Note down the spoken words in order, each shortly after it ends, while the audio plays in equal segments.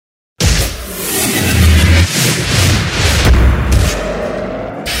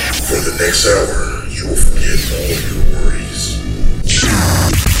next hour, you will forget all your worries.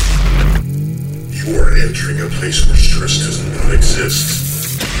 You are entering a place where stress does not exist.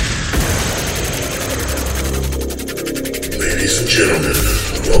 Ladies and gentlemen,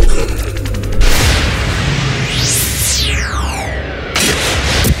 welcome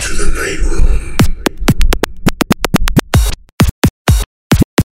to the Night Room.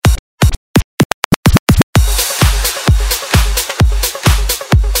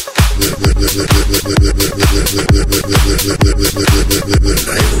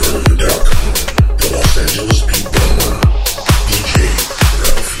 TheNightRoom.com. The Los Angeles people. DJ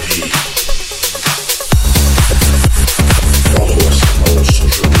Ralph D. Follow us on all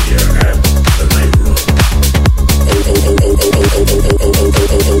social media at The Night Room.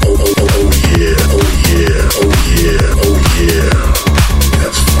 Oh yeah, oh yeah, oh yeah, oh yeah.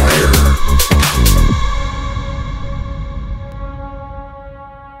 That's fire.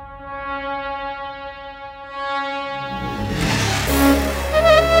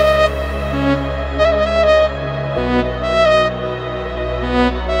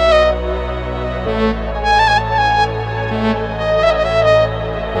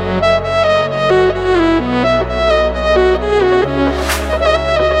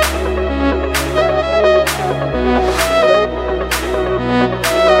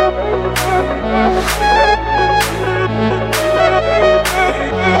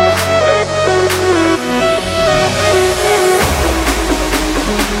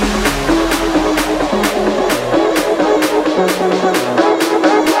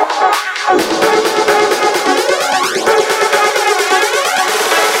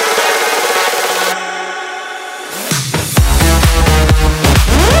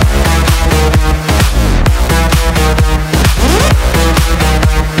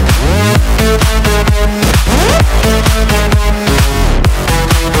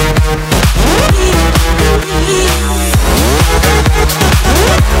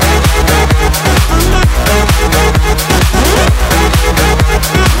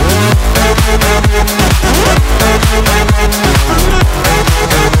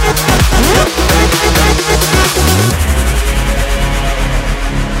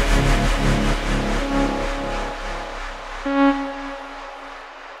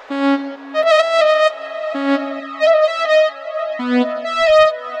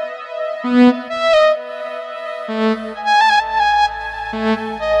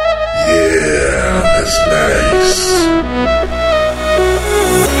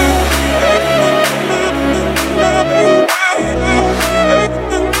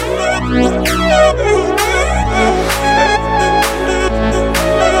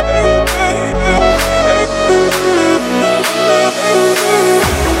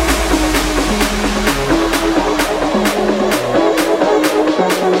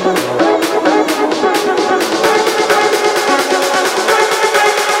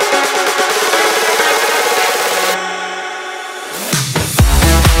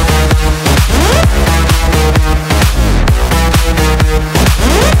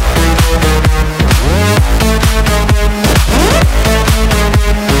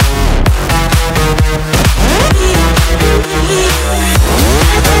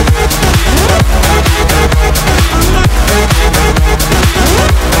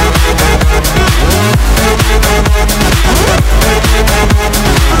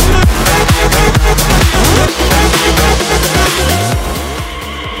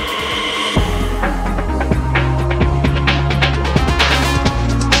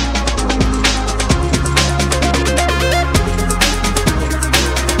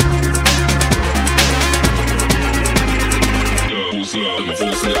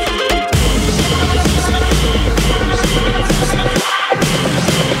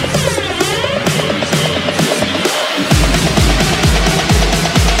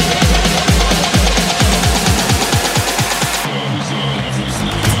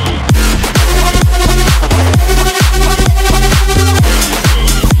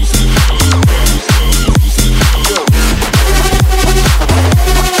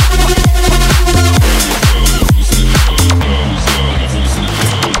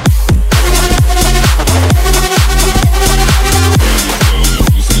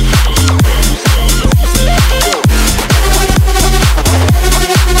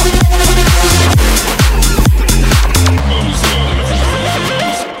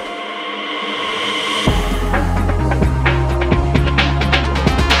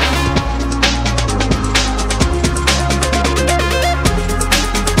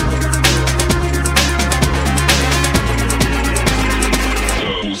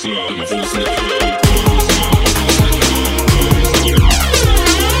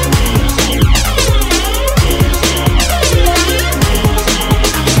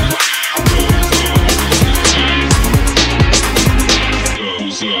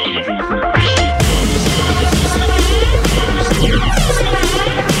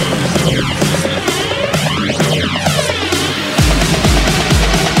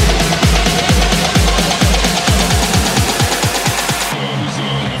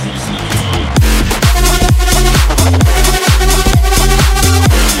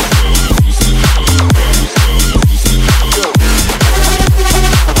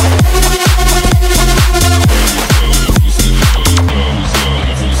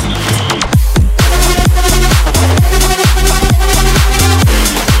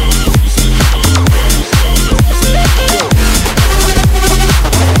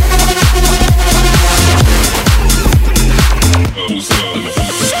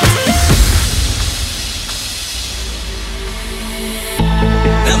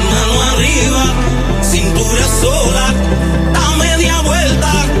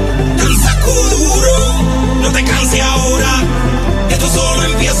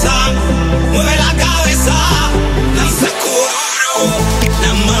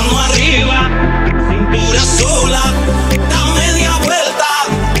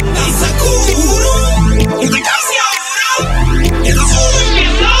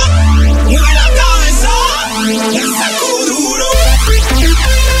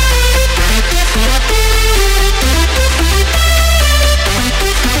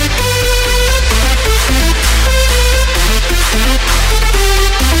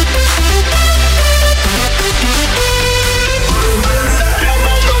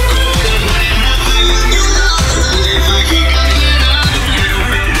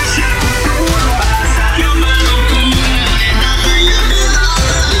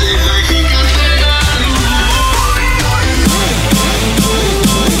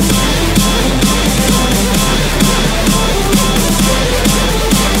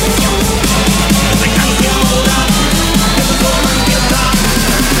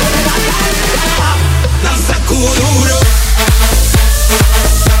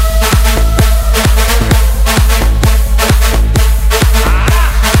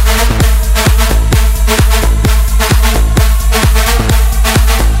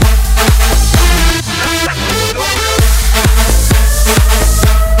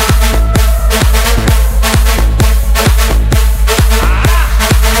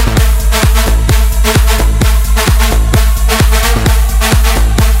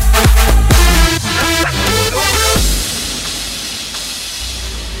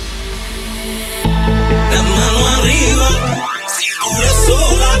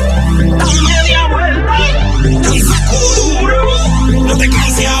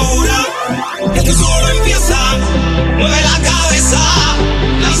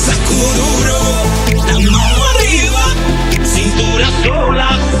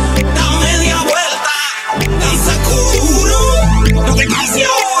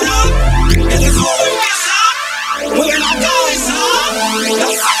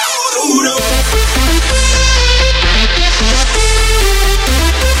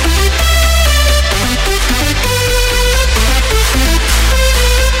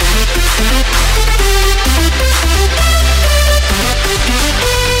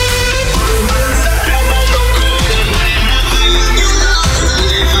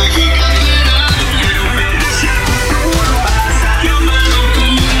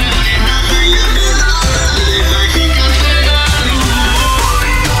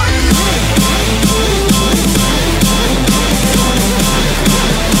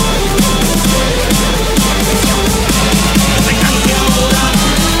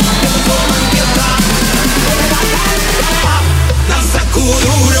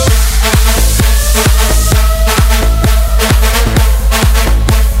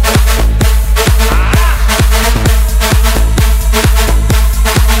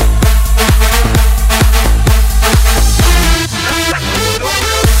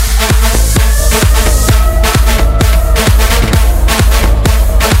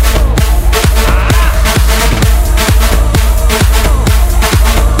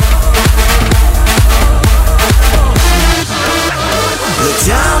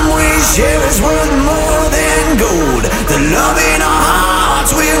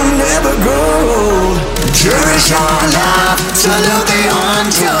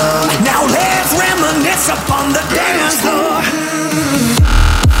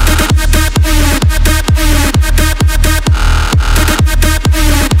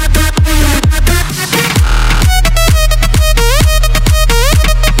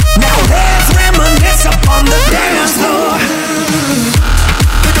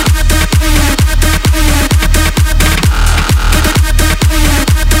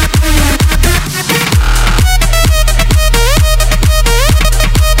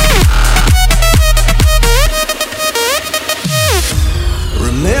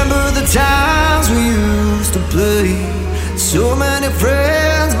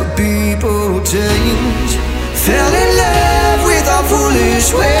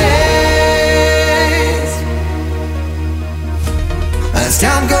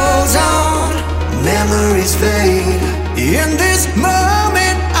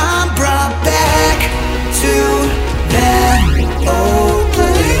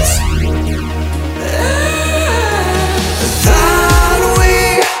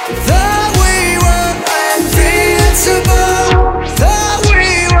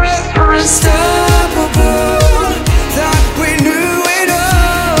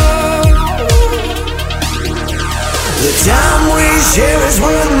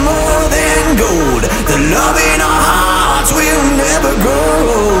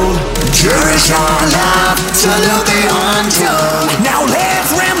 your love, absolutely untrue. Now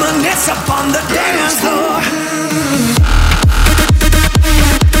let's reminisce upon the dance floor.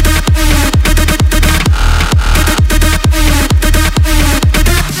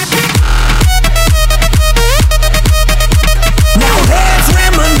 Now let's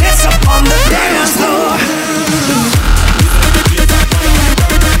reminisce upon the dance floor.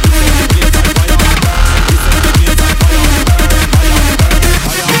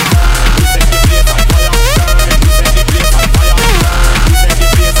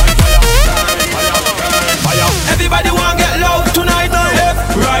 Everybody want get loud tonight.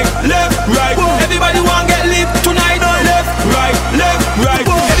 Left, right, left, right. Everybody want get lit tonight. Left, right, left, right.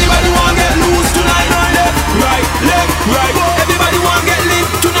 Everybody want get loose tonight. Left, right, left, right. Everybody want get lit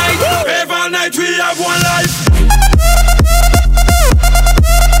tonight. Every night we have one life.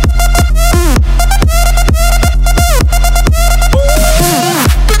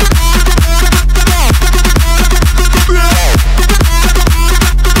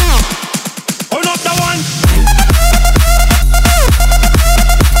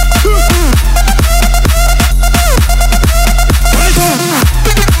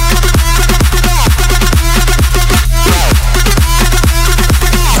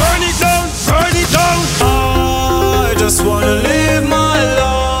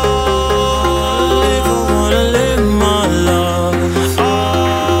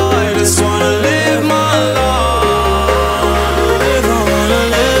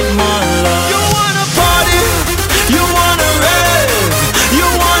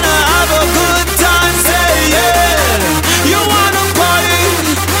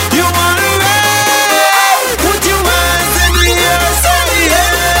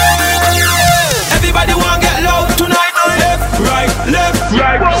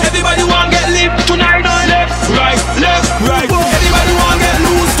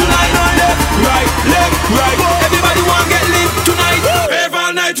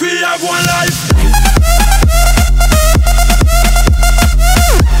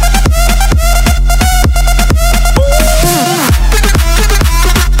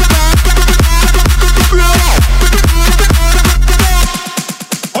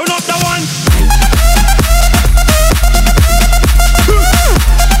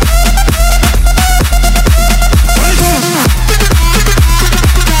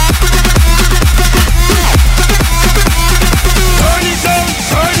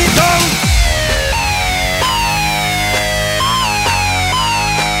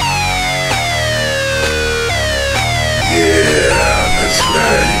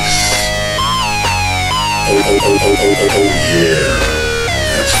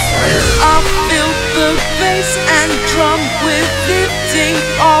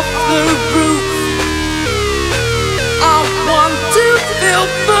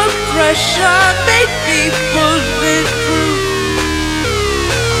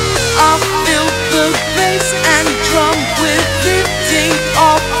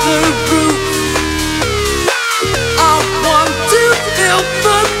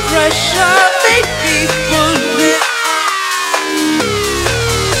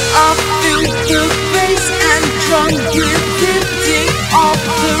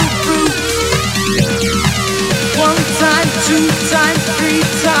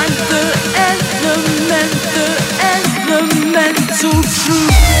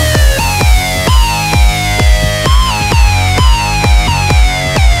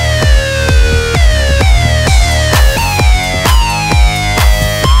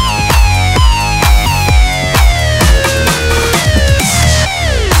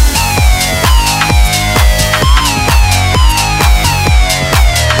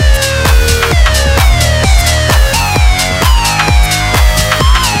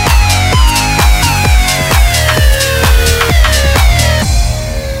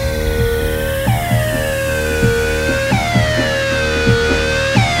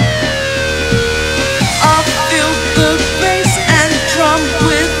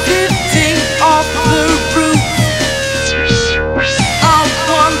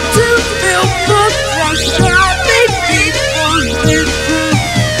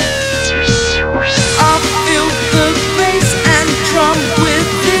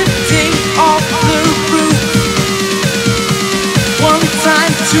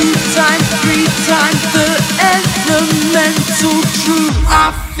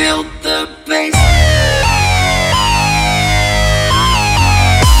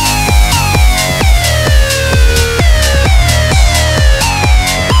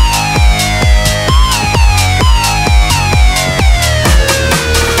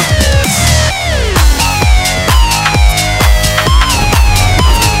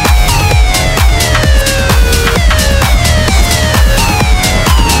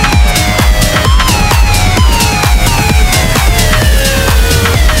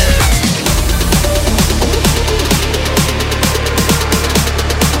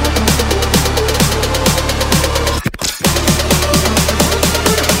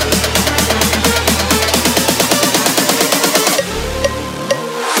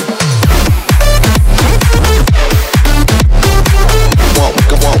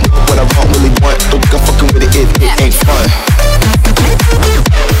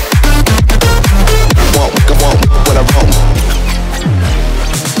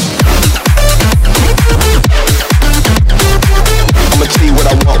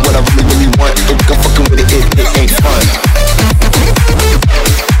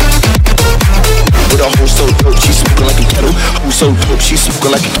 so dope, she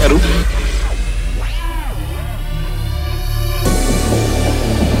smoking like a kettle.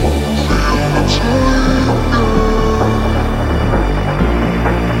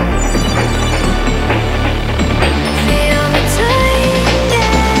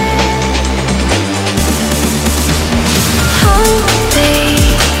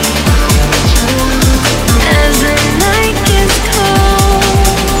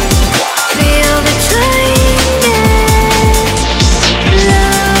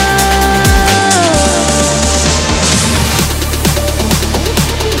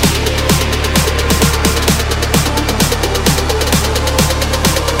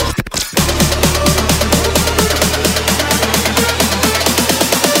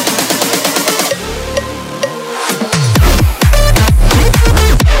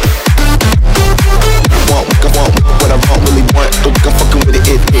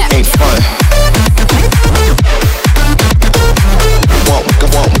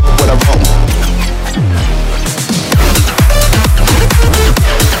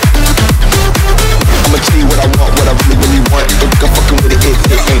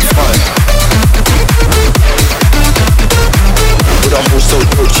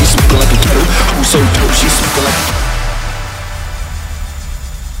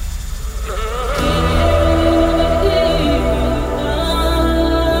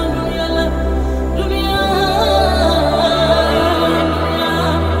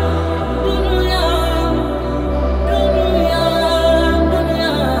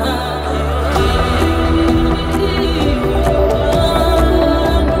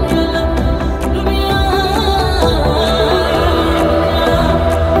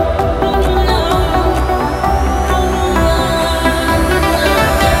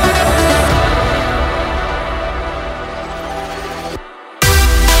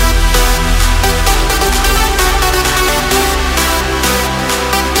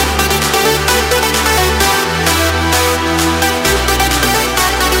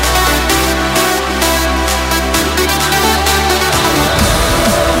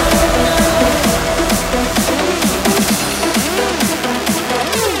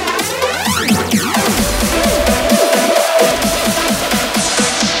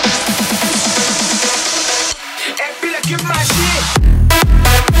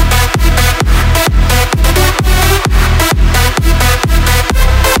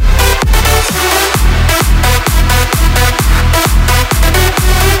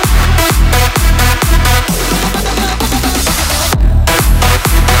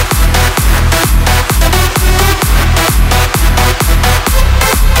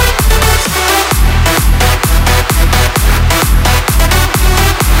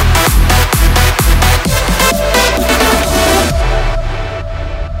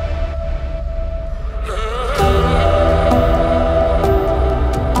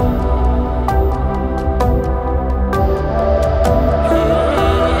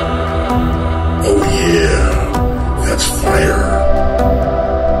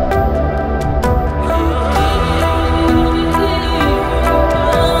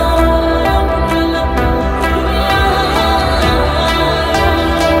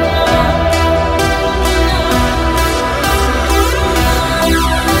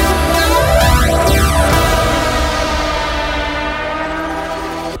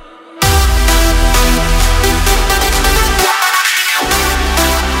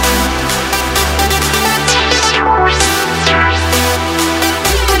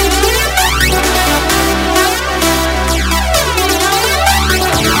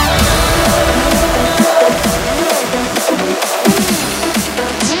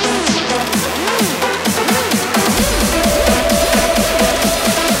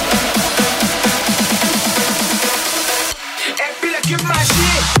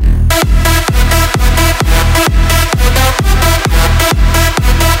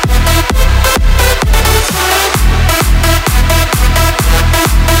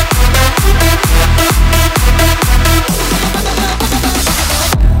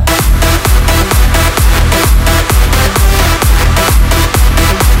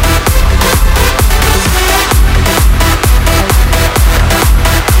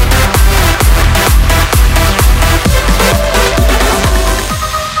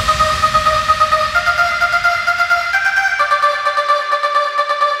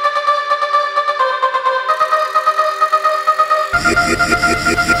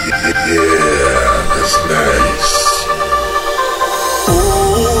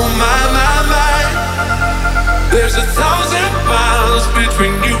 There's 1,000 miles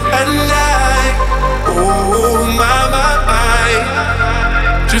between you and I. Oh my, my,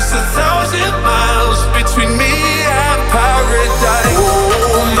 my. Just 1,000 miles between me and paradise.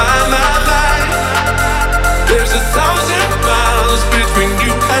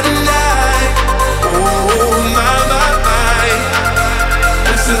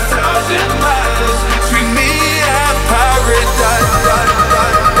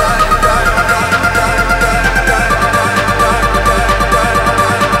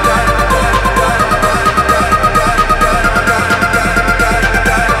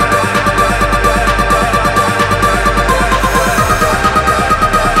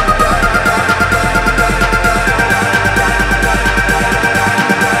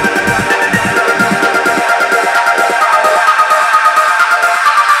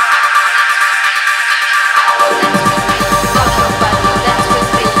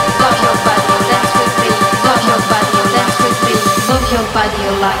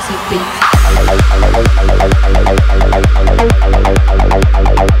 body likes it beat.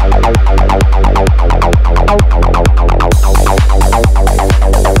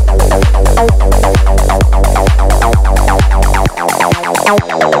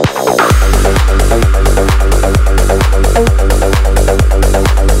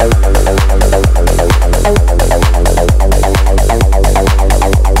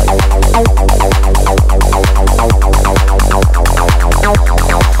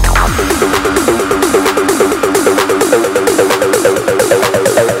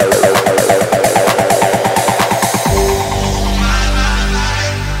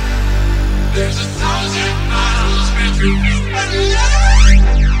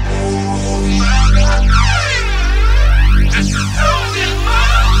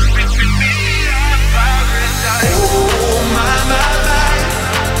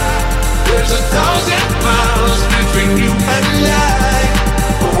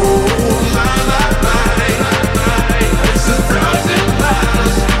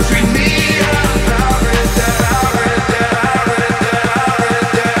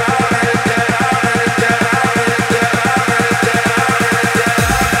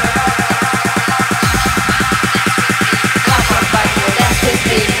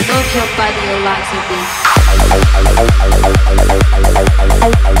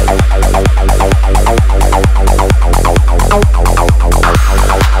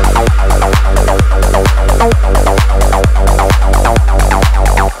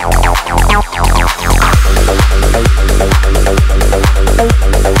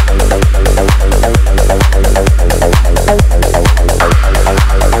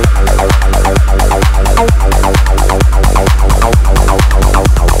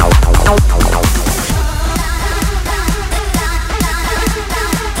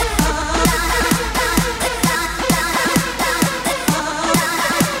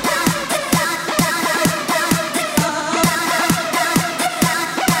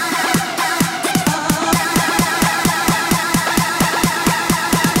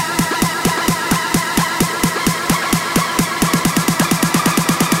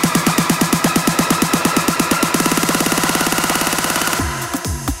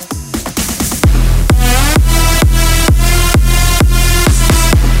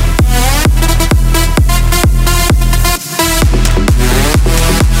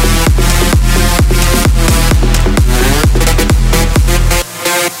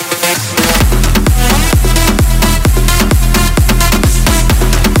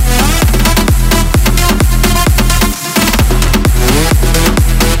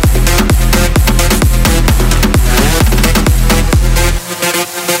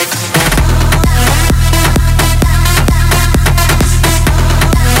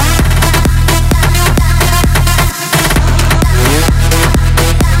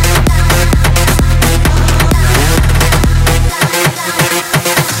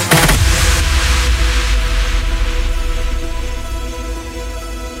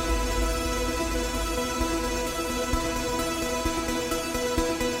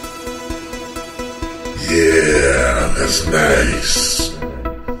 Yeah, that's nice.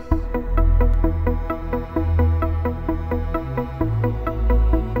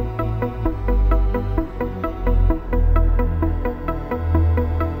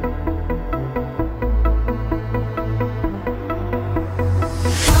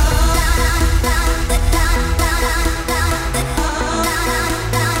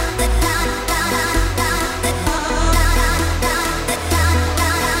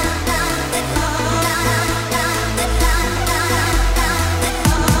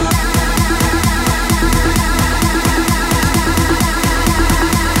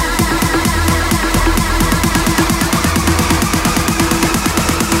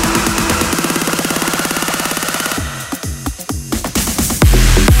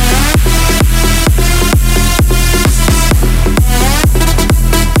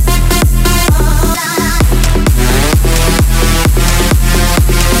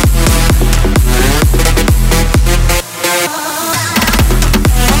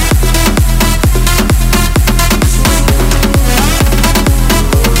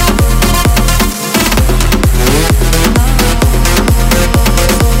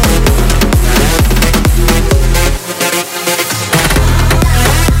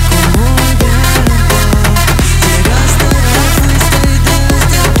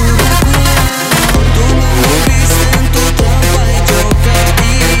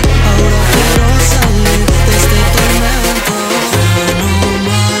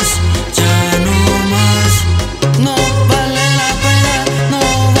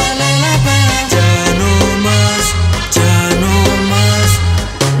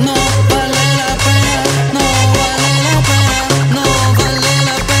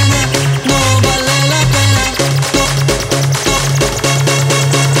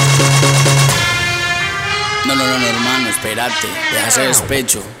 espérate, deja ese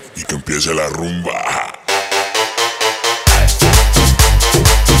despecho. Y que empiece la rumba.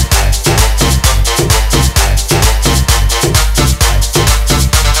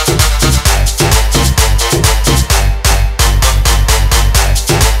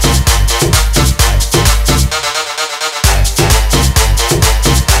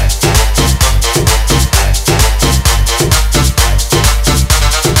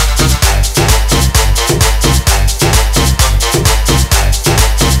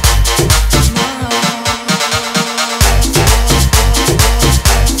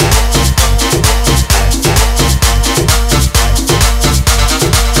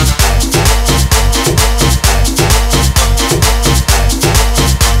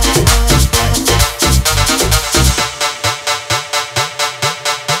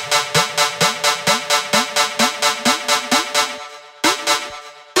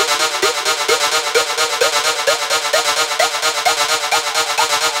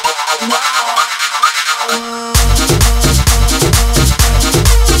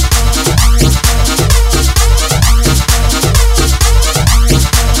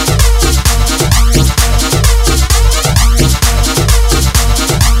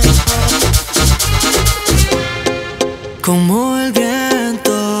 Como el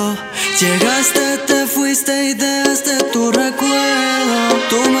viento, llegaste, te fuiste y dejaste tu recuerdo.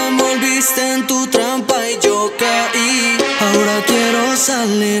 Tú me envolviste en tu trampa y yo caí. Ahora quiero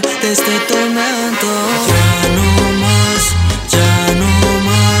salir de este tormento. Ya no más, ya no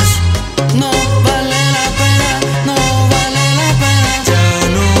más. No vale la pena, no vale la pena. Ya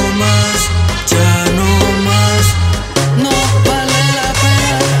no más, ya no más. No vale la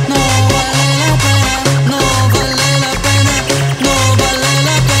pena, no vale la pena. No vale la pena, no vale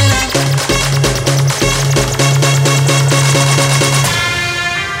la pena.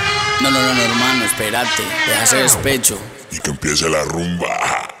 No, hermano, espérate, deja ese despecho. Y que empiece la rumba.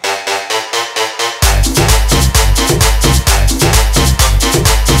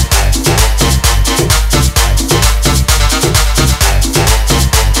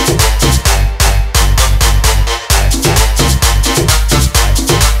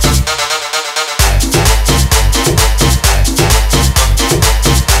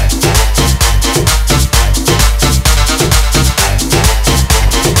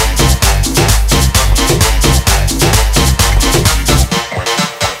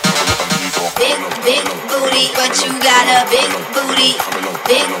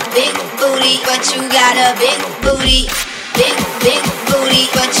 But you got a big booty, big booty,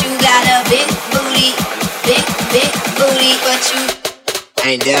 but you got a big booty, big booty, but you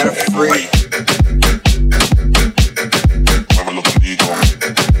ain't that a freak?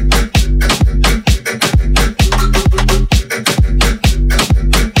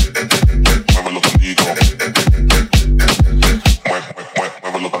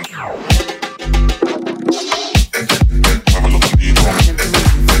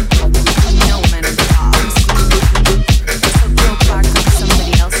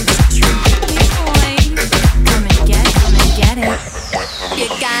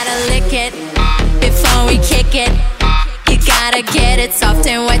 get it soft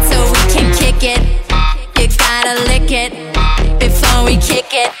and wet so we can kick it. You gotta lick it before we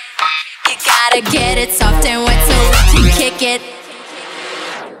kick it. You gotta get it soft and wet so we can kick it.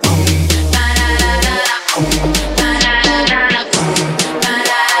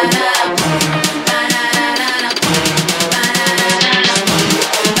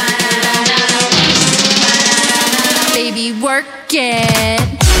 Baby, work it.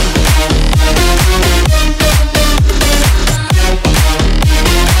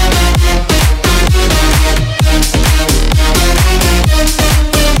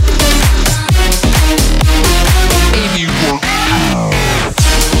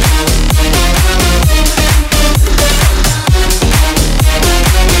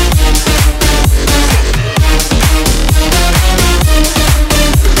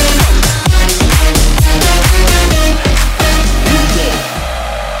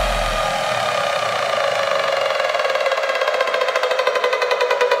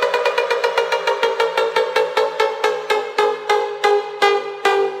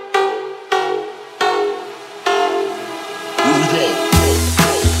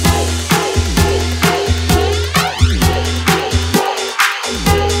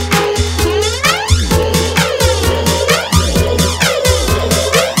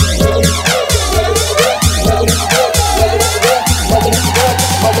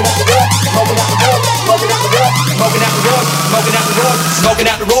 Smoking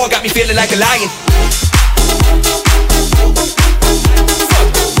out the road, got me feeling like a lion.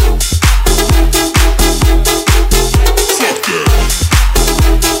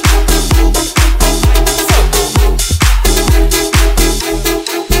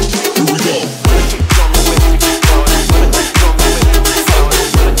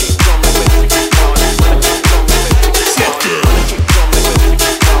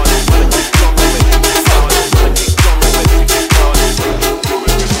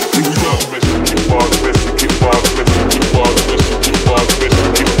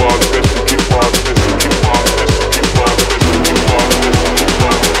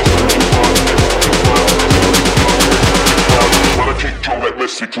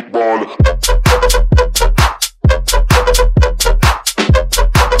 Messi football.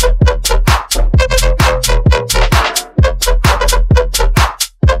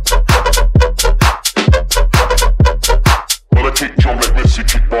 Wanna kick drum like Messi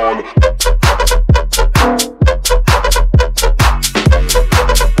football.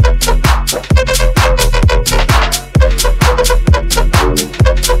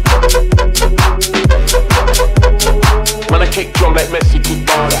 Kick drum like Messi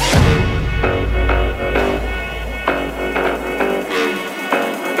football.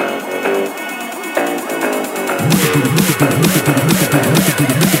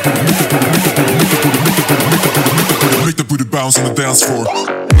 Make the booty bounce on the dance floor.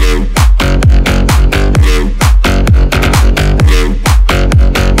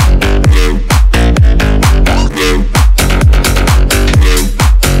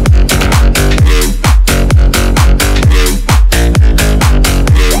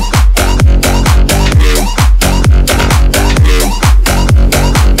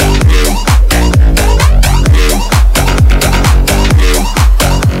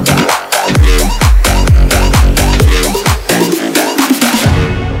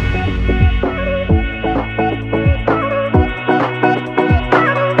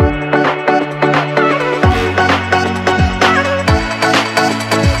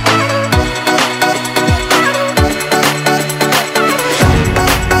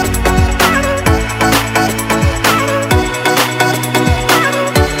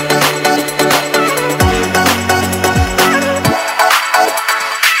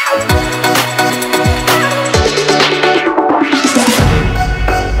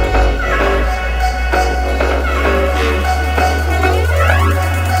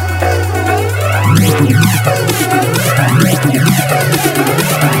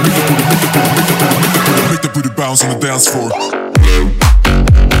 Make the booty bounce on the dance floor.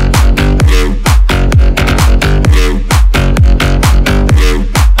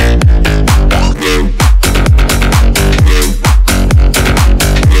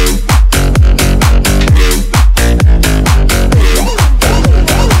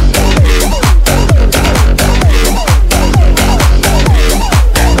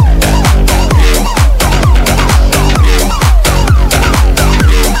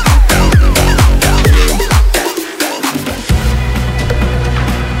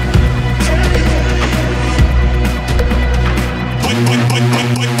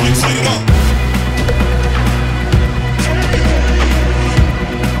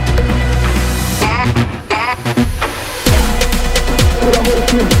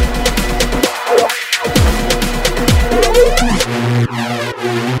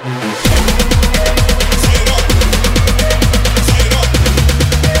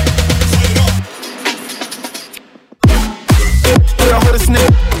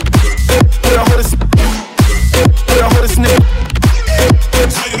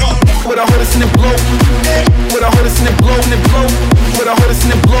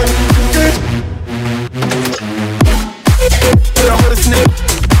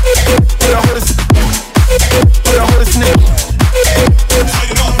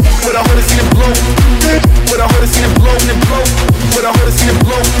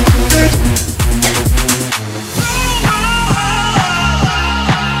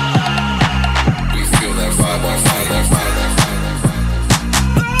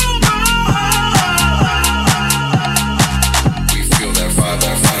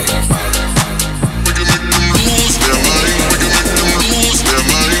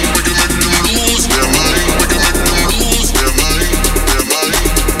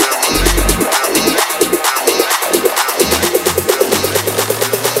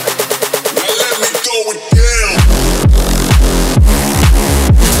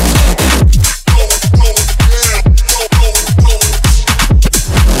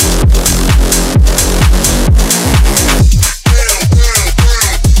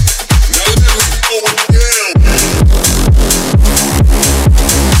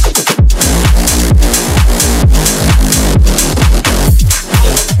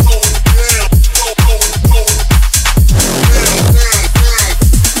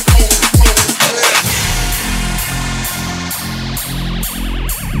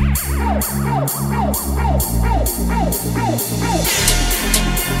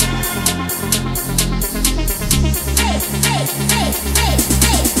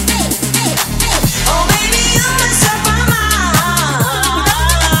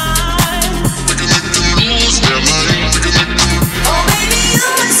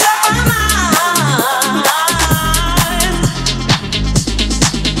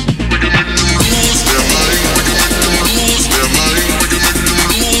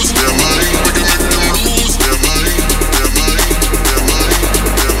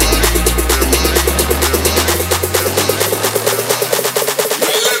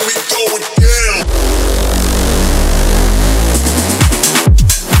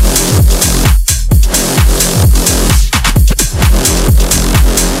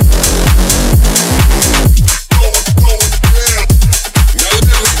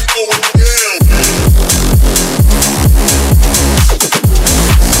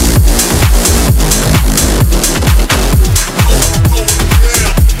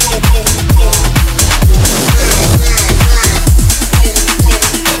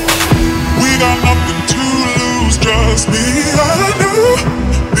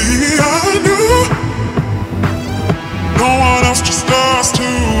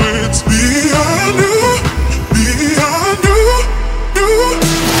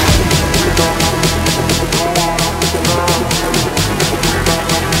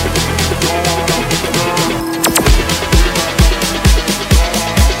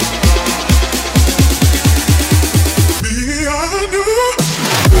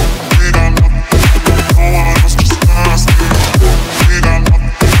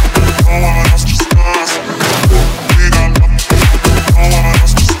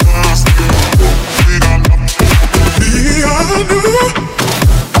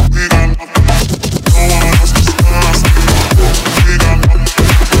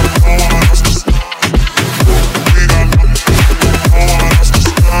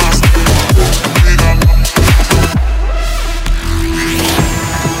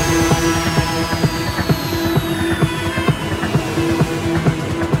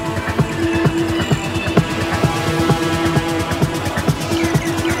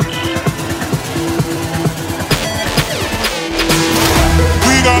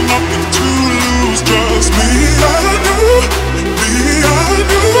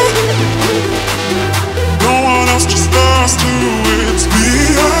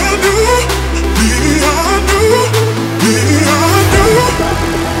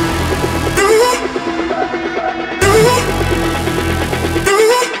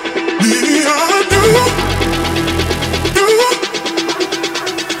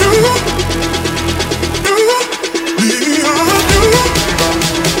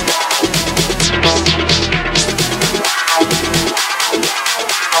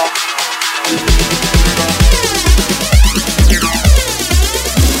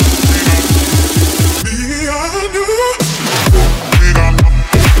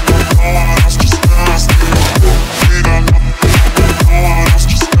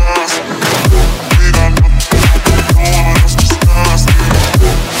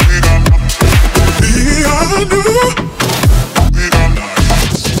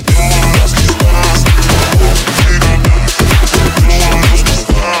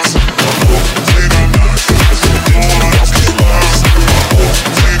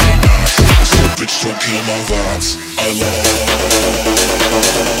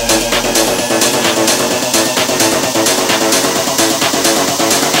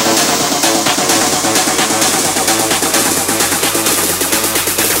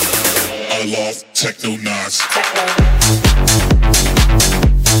 techno knots.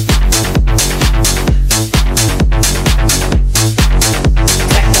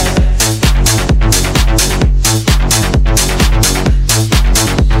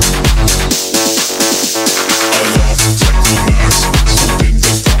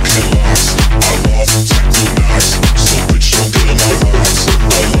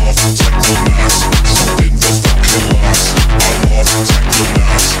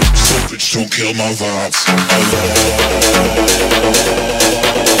 Don't kill my vibes.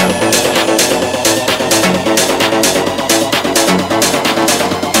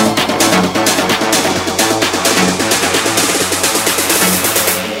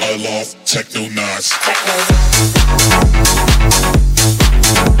 I love techno knots.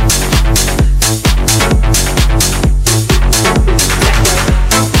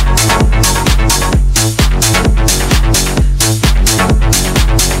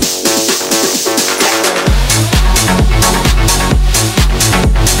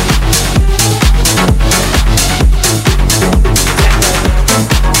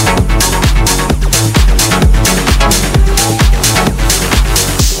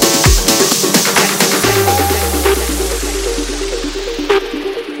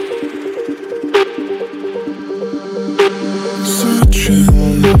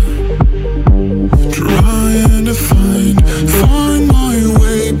 Trying to find my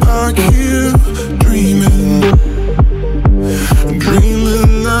way back here. Dreaming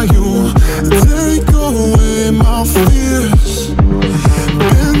that you'll take away my fears.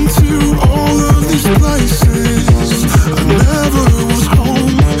 Been to all of these places, I never was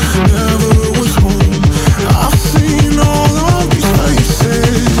home. I've seen all of these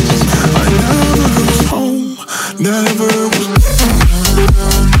faces, I never was home, never was home.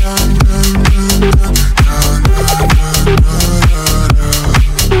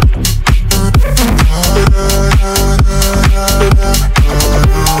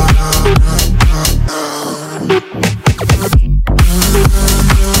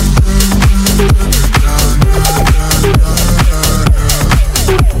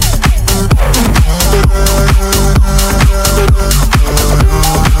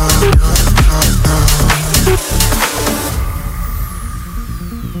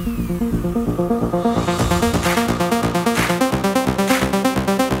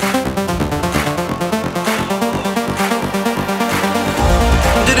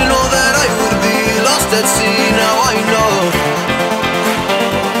 At sea, now I know.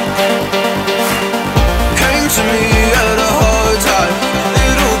 Came to me at a hard time.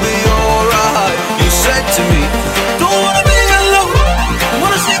 It'll be alright. You said to me, don't wanna be alone.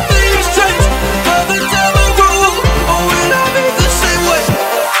 Wanna see things change. By the time I grow up, oh, will I be the same way?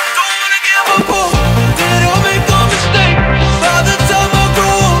 Don't wanna give up hope. Did I make a mistake? By the time I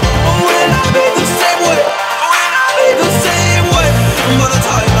grow up, oh, will I be the same way? Will I be the same way? By the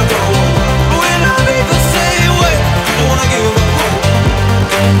time I grow up, will I be the same way? Don't wanna give up hope.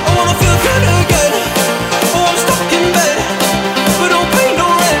 I wanna feel good again. Oh, I'm stuck in bed, but don't pay no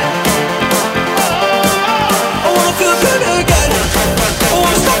rent. I wanna feel good again. Oh,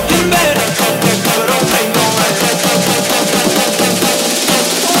 I'm stuck in bed, but don't pay no rent.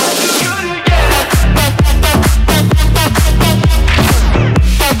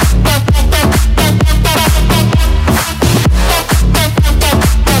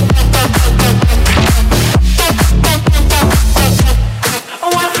 I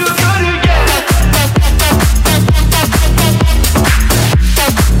wanna feel good again.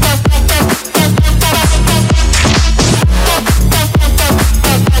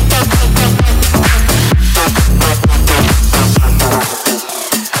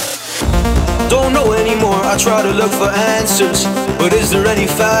 Don't know anymore, I try to look for answers, but is there any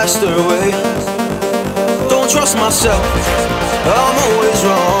faster way? Don't trust myself, I'm always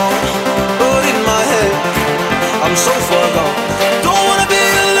wrong, but in my head, I'm so far gone. Don't wanna be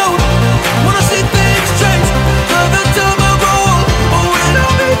alone, wanna see things change. By the time I grow up, oh, will I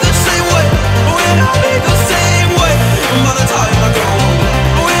be the same way? Will I be the same way? By the time I grow up,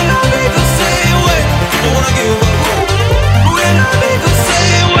 will I be the same way? Don't wanna give up hope. Will I be the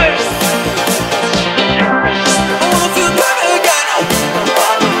same way? I wanna feel better again.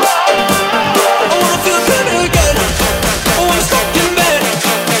 I wanna feel better again. Oh, I'm stuck in bed,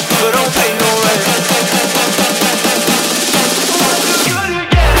 but don't pay no rent. I wanna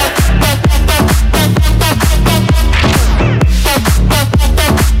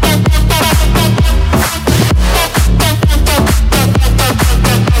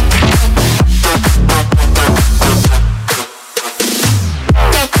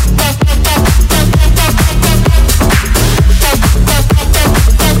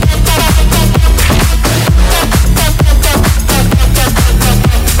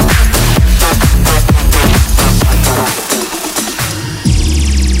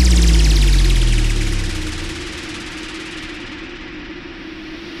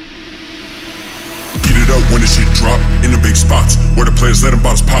big spots where the players let them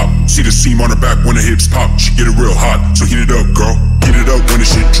bottles pop. See the seam on her back when the hips pop. She get it real hot, so heat it up, girl. Heat it up when the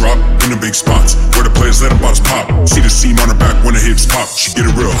shit drop. In the big spots where the players let them bottles pop. See the seam on her back when the hips pop. She get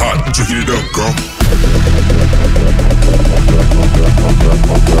it real hot, so heat it up, girl.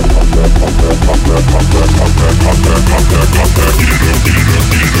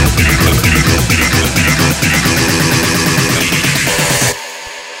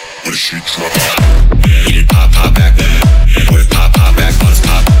 When the shit drop. Eat it, pop, pop back. Put it, pop, pop back, bottles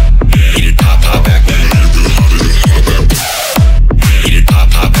pop. Eat it, pop, pop back. Eat it, pop,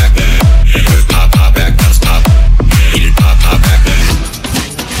 pop back. Put it, pop, pop back, bottles pop. Eat it, pop, pop back.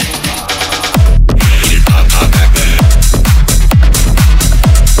 Eat it, pop, pop back.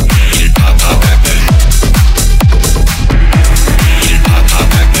 Eat it, pop, pop back. Eat it, pop, pop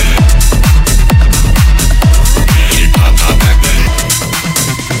back. Eat it, pop, pop back.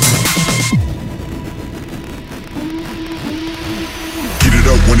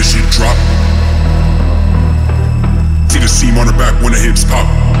 When the shit drop. See the seam on her back when the hips pop.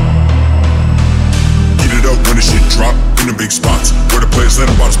 Get it up when the shit drop. In the big spots where the players let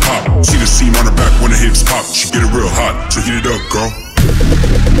them bottles pop. See the seam on her back when the hips pop. She get it real hot, so heat it up, girl.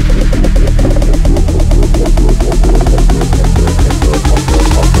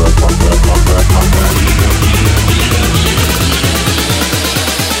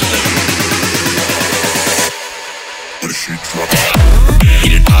 When the shit drop.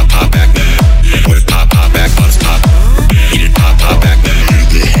 Eat it, pop, pop back. Put it, pop, pop back, bottles pop. Eat it, pop, pop back. Eat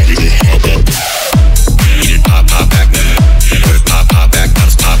it, pop, pop back. Put it, pop, pop back,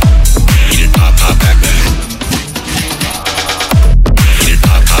 bottles pop. Eat it, pop, pop back. Eat it,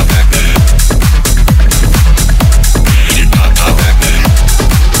 pop, pop back. Eat it, pop, pop back.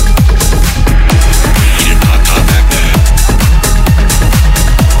 Eat it, pop, pop back.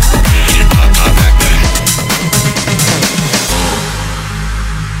 Eat it, pop, pop back.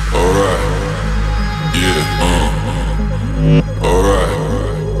 Alright, yeah, alright,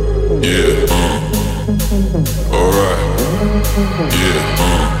 yeah, alright, yeah,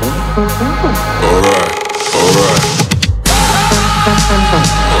 alright, alright, alright.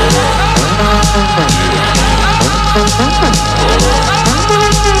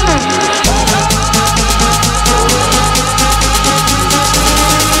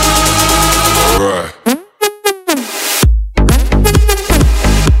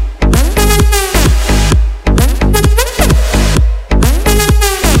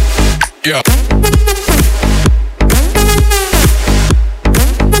 Yeah.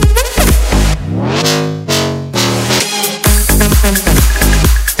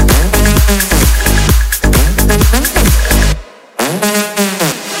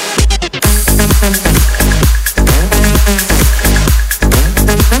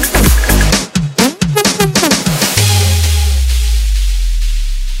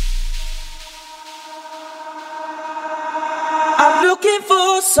 I'm looking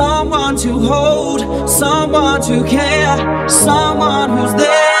for someone to hold, someone to care, someone who's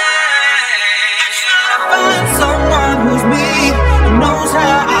there. Trying to find someone who's me, who knows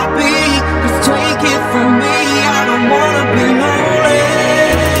how I be. Just take it from me, I don't wanna be lonely.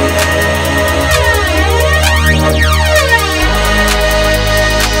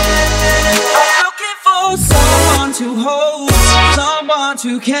 I'm looking for someone to hold, someone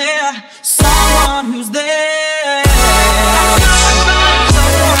to care, someone who's there.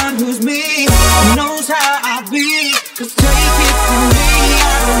 Who's me, who knows how I be. Cause take it from me, I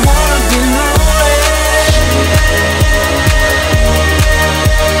don't wanna be lonely.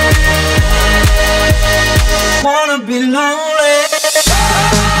 Wanna be lonely.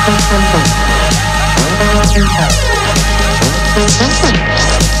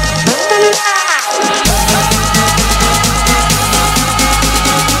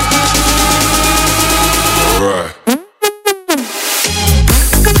 Alright.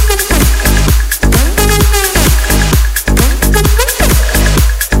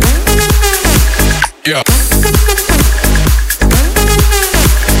 Yeah.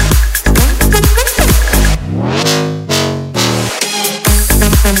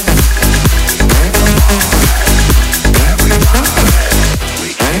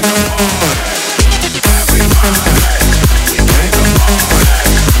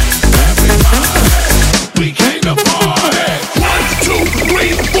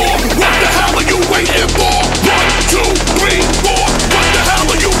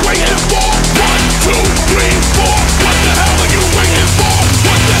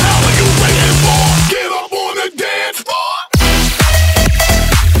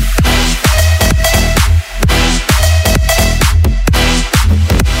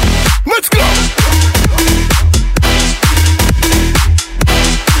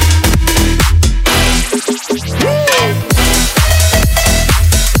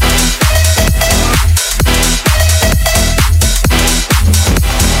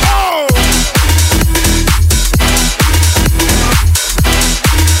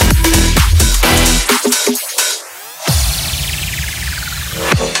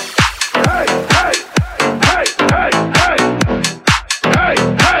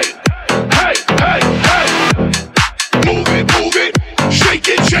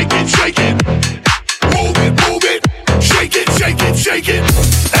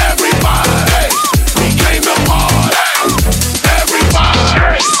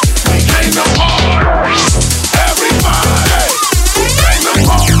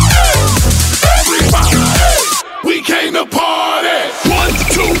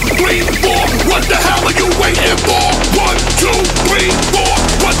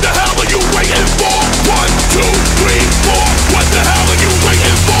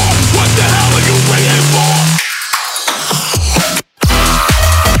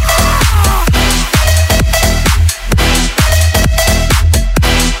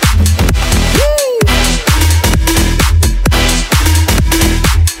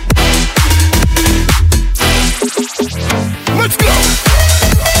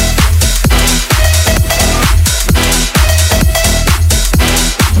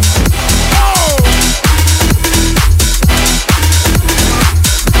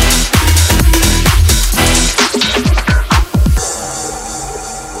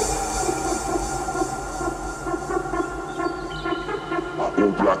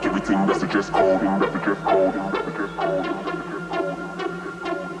 All black, everything that's the dress code. That's the dress code. That's the dress code.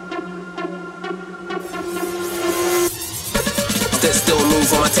 That still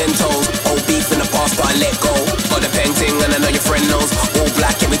move on my 10 toes. Old beef in the past, but I let go. Got the painting, and I know your friend knows. All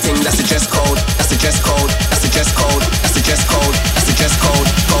black, everything, that's the dress code. That's the dress code. That's the dress code. That's the dress code. That's the dress code.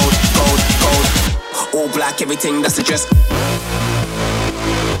 Code, code, code. All black, everything, that's the dress.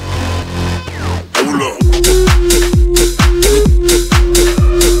 Hold up.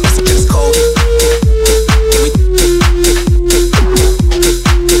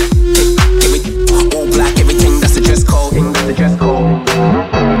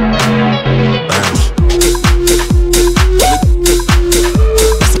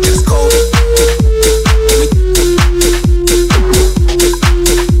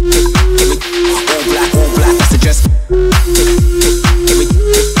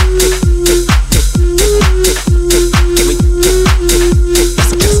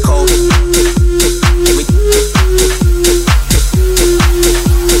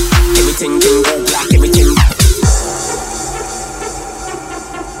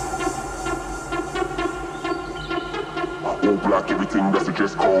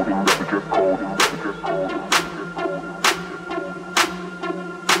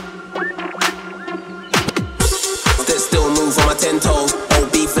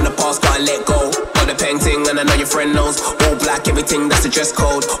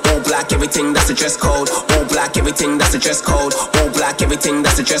 That's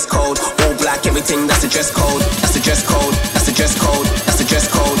the dress code. All black, everything, that's the dress code. That's the dress code.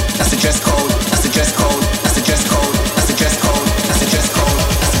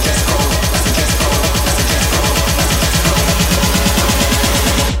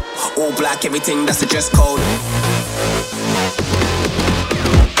 Everything, that's the dress code.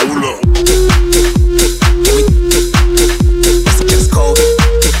 Hold up. That's the dress code.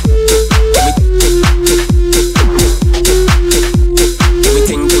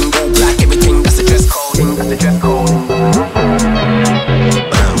 Everything, all black, everything, that's the dress code. That's the dress code.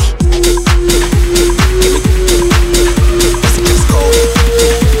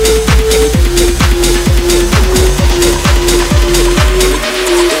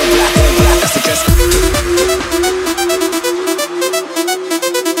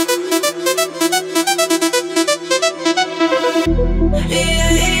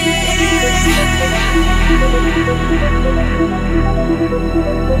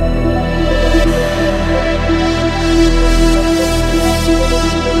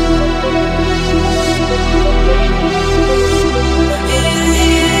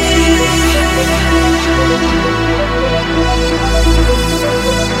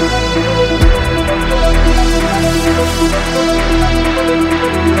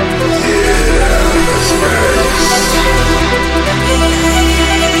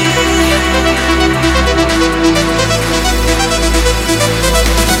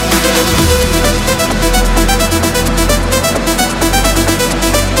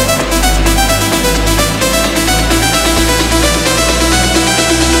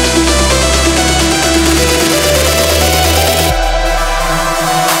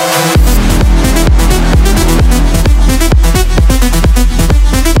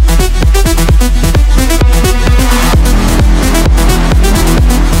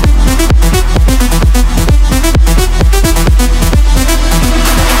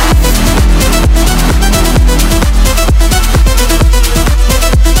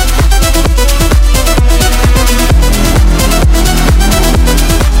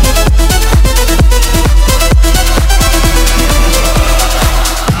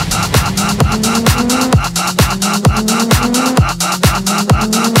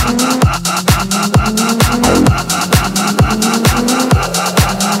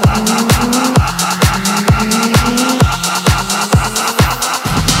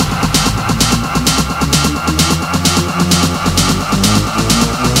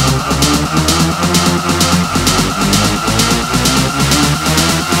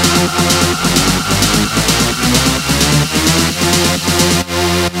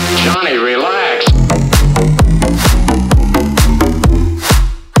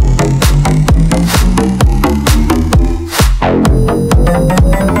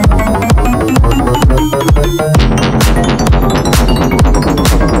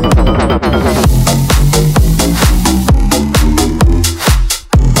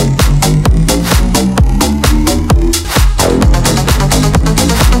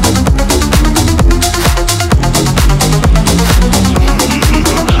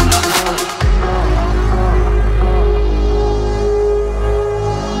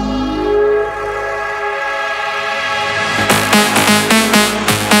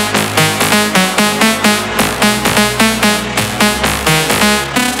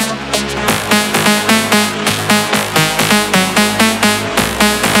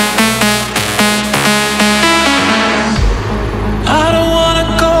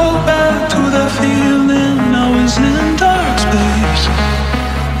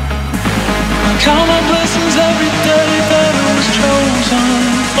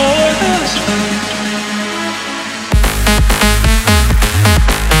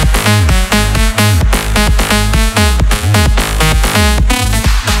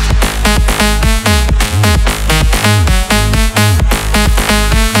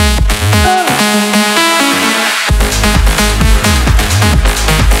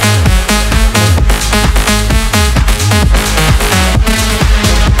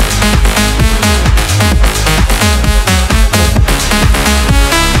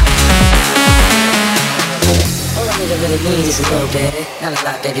 need is a little bit. Not a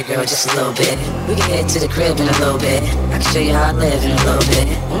lot, baby girl, just a little bit. We can head to the crib in a little bit. I can show you how I live in a little bit.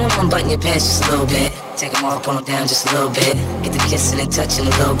 When I'm unbutton your pants just a little bit. Take them off, pull them down just a little bit. Get the kissing and touching a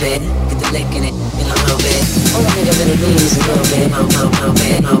little bit. Get the licking it in a little bit. All a nigga really needs is a little bit. Little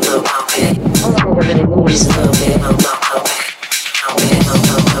bit, little bit. All a nigga really needs is a little bit. Little bit.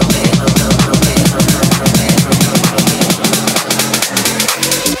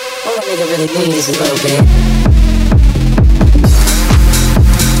 Really need is a little bit.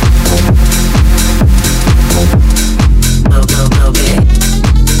 Little bit.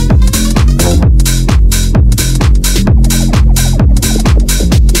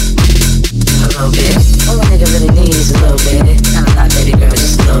 A little bit. All a nigga really need is a little bit. Not a lot, baby girl,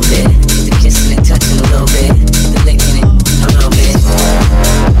 just a little bit. Get the kissing and touching a little bit. Get the licking it a little bit.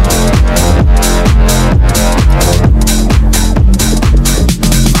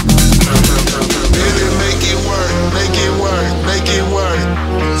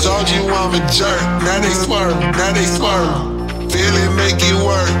 Told you I'm a jerk, now they swerve, now they swerve. Feel it, make it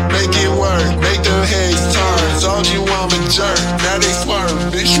work, make them heads turn. Told you I'm a jerk, now they swerve.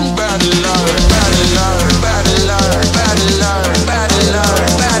 Bitch, you bout to learn, bout to learn, bout to learn, bout to learn, bout to learn,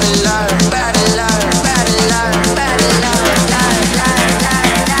 bout to learn, bout to learn, bout to learn, bout to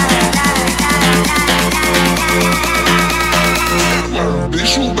learn.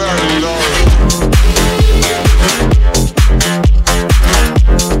 Bitch, you bout to learn.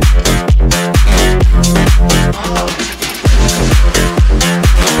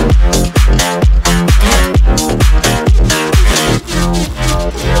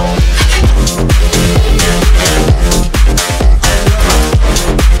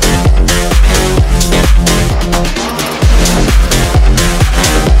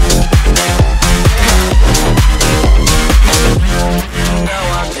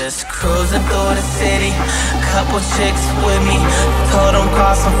 Chicks with me, told them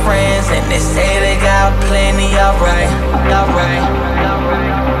call some friends, and they say they got plenty. Alright.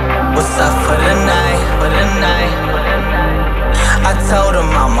 What's up for the night? I told them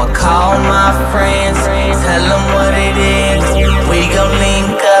I'ma call my friends, tell them what it is. We gon'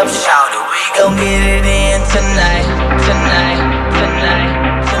 link up, shout it, we gon' get it in tonight.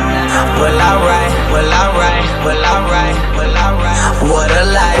 Well, alright. What a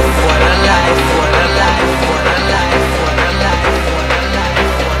life.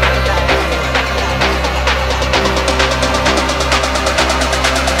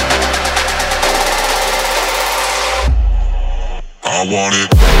 I want it.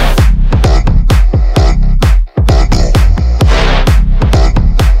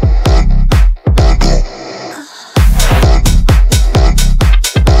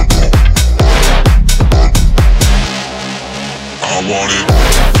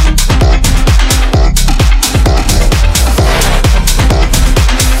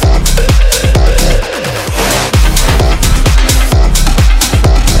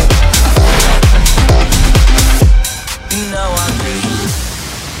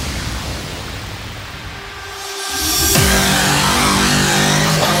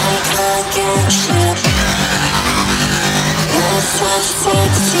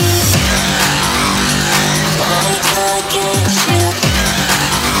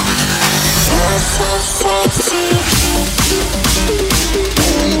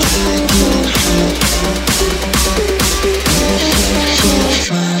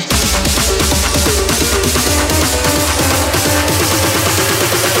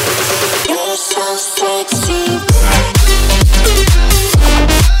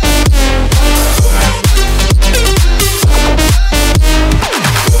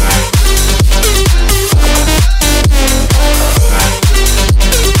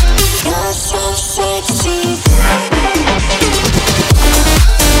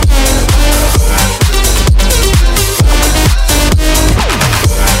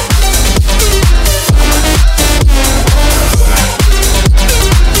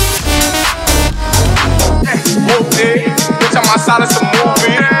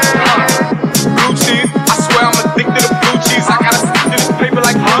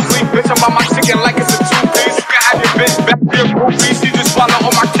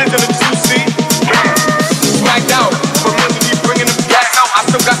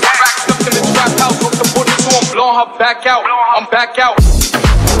 Back out, I'm back out.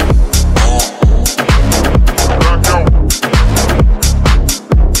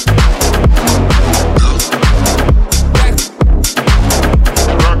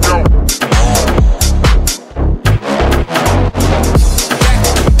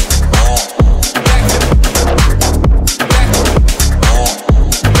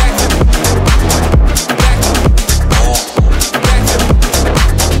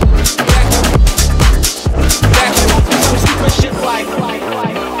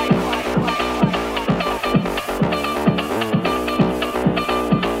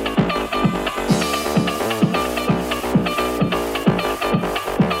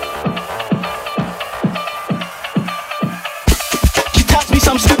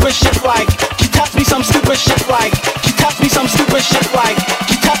 stupid shit like. She tells me some stupid shit like.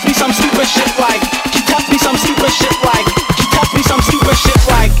 She tells me some stupid shit like. She tells me some stupid shit like. She tells me some stupid shit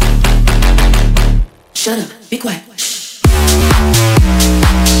like. Shut up, be quiet.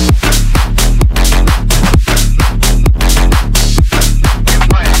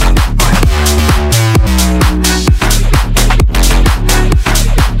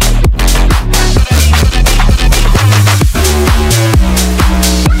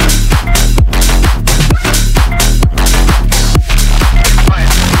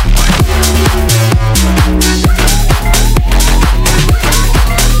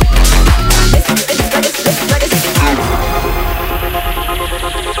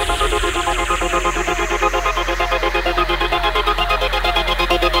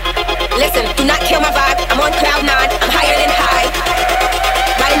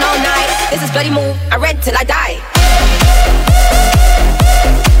 Bloody move, I read till I die.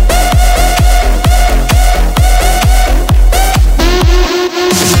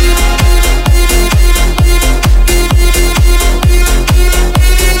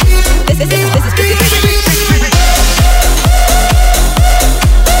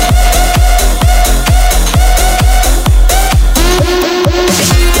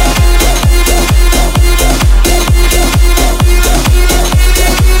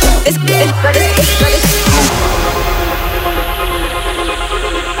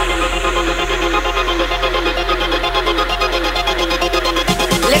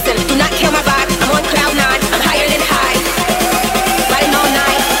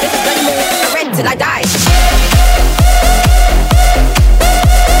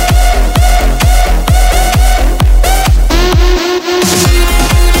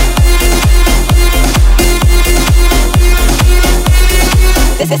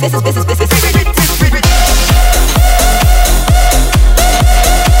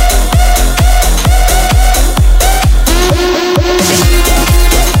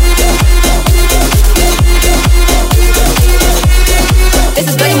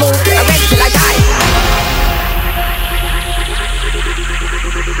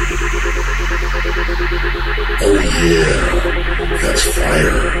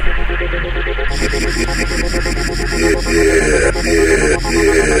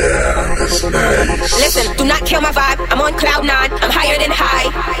 Listen, do not kill my vibe. I'm on cloud 9, I'm higher than high.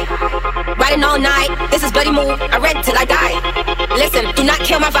 Riding all night, this is bloody move. I read till I die. Listen, do not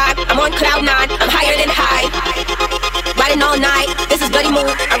kill my vibe. I'm on cloud 9, I'm higher than high. Riding all night, this is bloody move.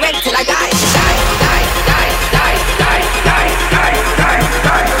 I read till I die. Die, die, die, die, die, die, die, die,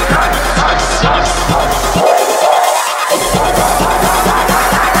 die, die,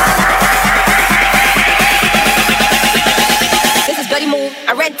 This is bloody move.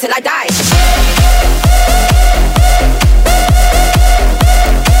 I read till I die.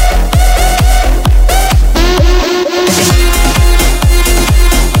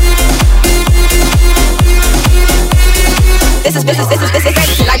 This is ready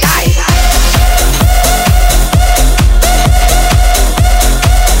till I die.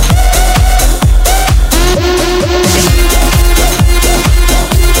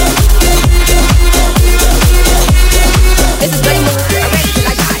 This is ready move. I'm ready till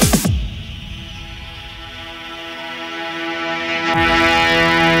I die.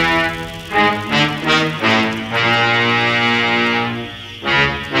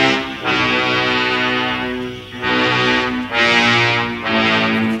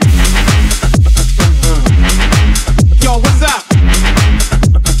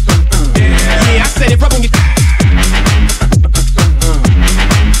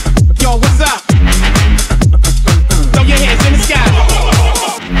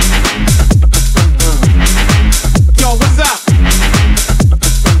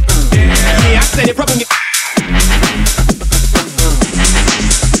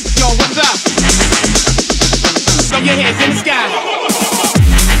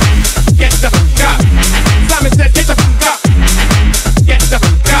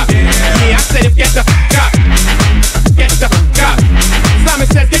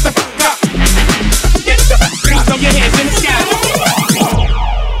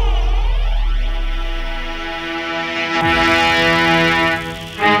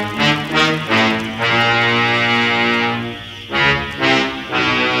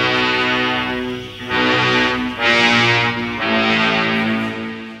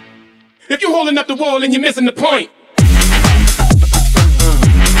 Up the wall and you're missing the point.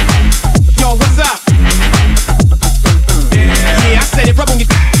 Yo, what's up? Yeah, I said it right when you.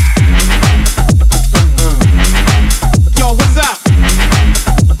 Yo, what's up?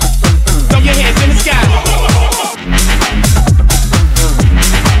 Throw your hands in the sky.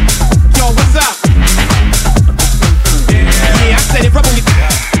 Yo, what's up?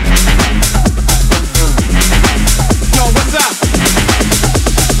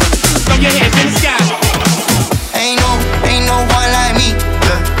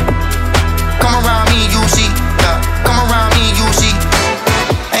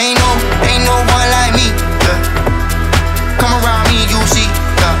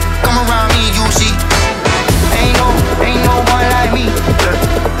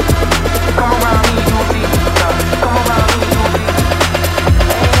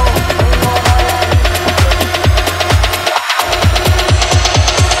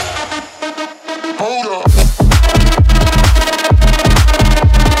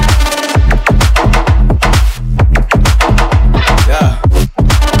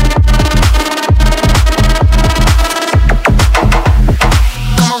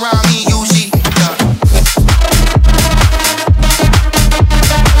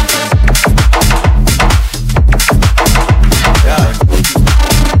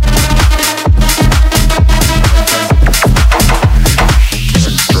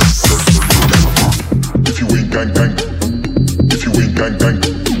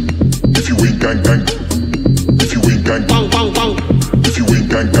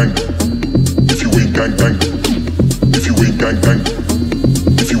 gang gang, if you ain't gang gang, if you ain't gang gang,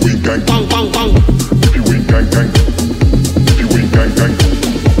 if you ain't gang gang, if you ain't gang gang, if you ain't gang gang,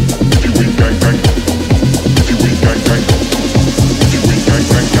 if you ain't gang gang, if you ain't gang gang, if you ain't gang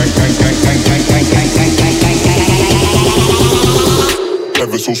gang gang gang gang gang gang gang gang gang gang.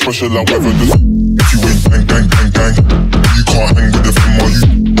 Ever so special, however, if you ain't gang gang gang gang, you can't hang with the fam, are you?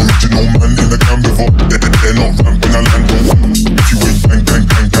 Original man in the camp before, they're not ramping a land on. If you ain't gang gang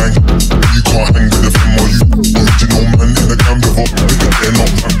gang gang, you can't hang with the fam, are you? Original man in the camp before, they're not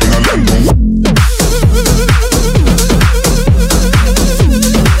ramping a land on.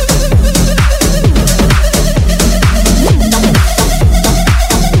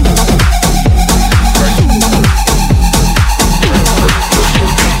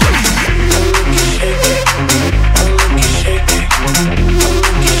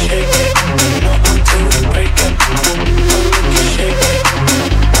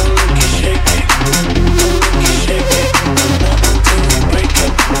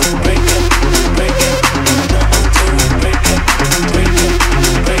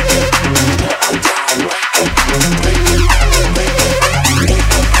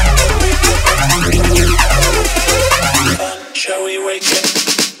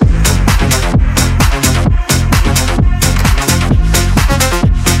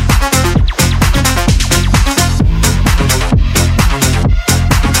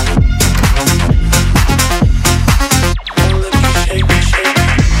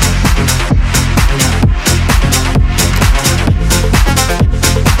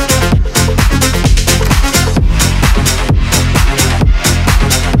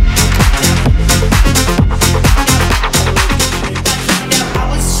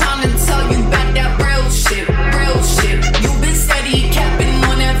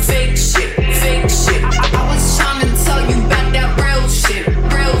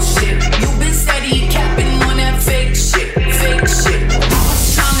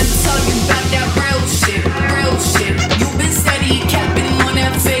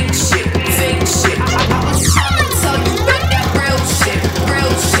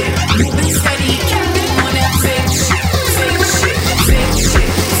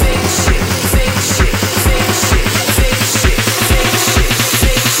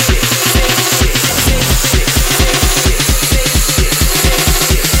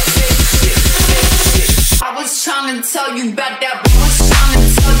 Tell you about that. I was trying to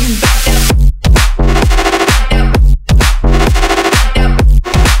tell you about that.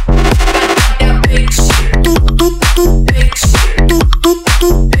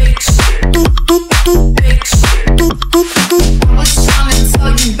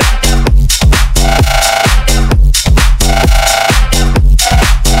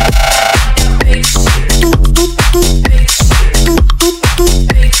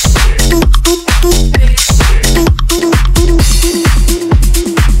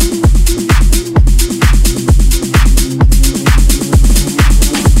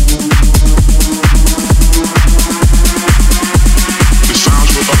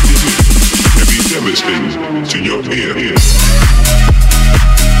 To your ear.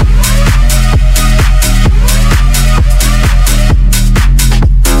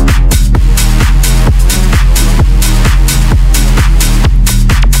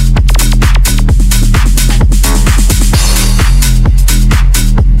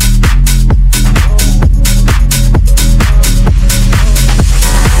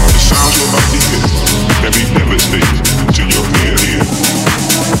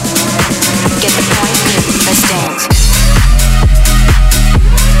 Get the point? Let's dance.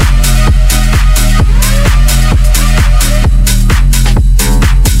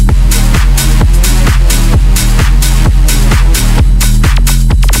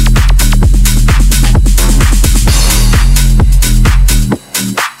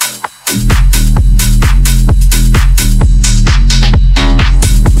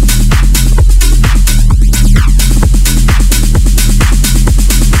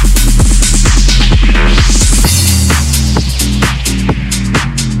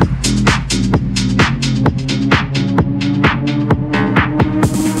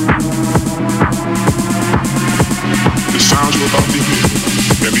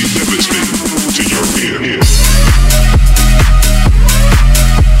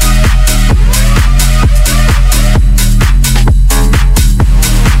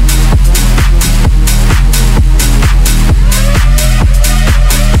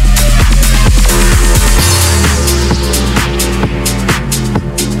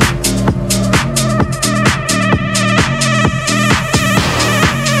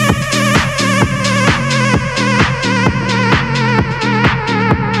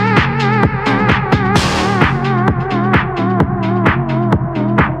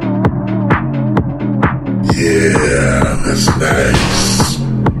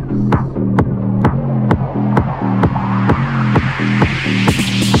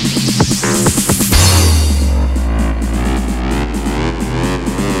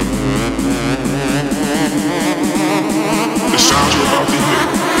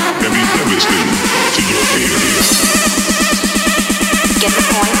 Get the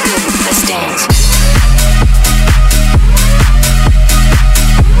point? Good. Let's dance.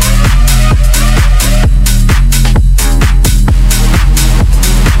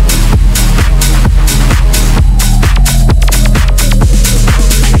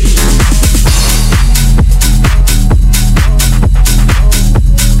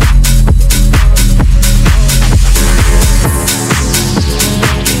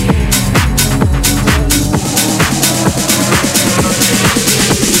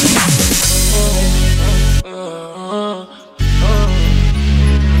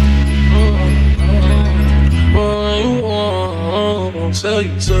 Tell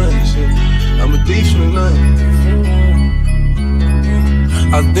you twice, I'm a thief for the night.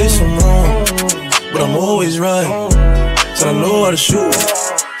 I did some wrong, but I'm always right. Said I know how to shoot,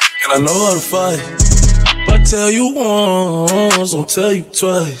 and I know how to fight. If I tell you once, don't tell you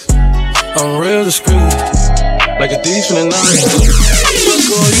twice. I'm real discreet, like a thief in the night. I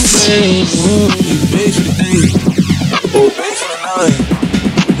call you babe, you babe for the day, or babe for the night.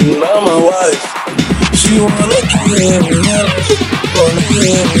 You're not my wife. She wanna look at me,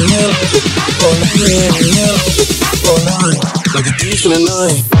 like a thief in the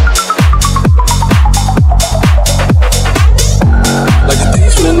night. Like a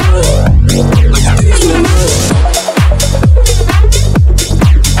thief in the night. Like a thief in the night.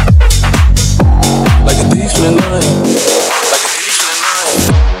 Like a thief in the night.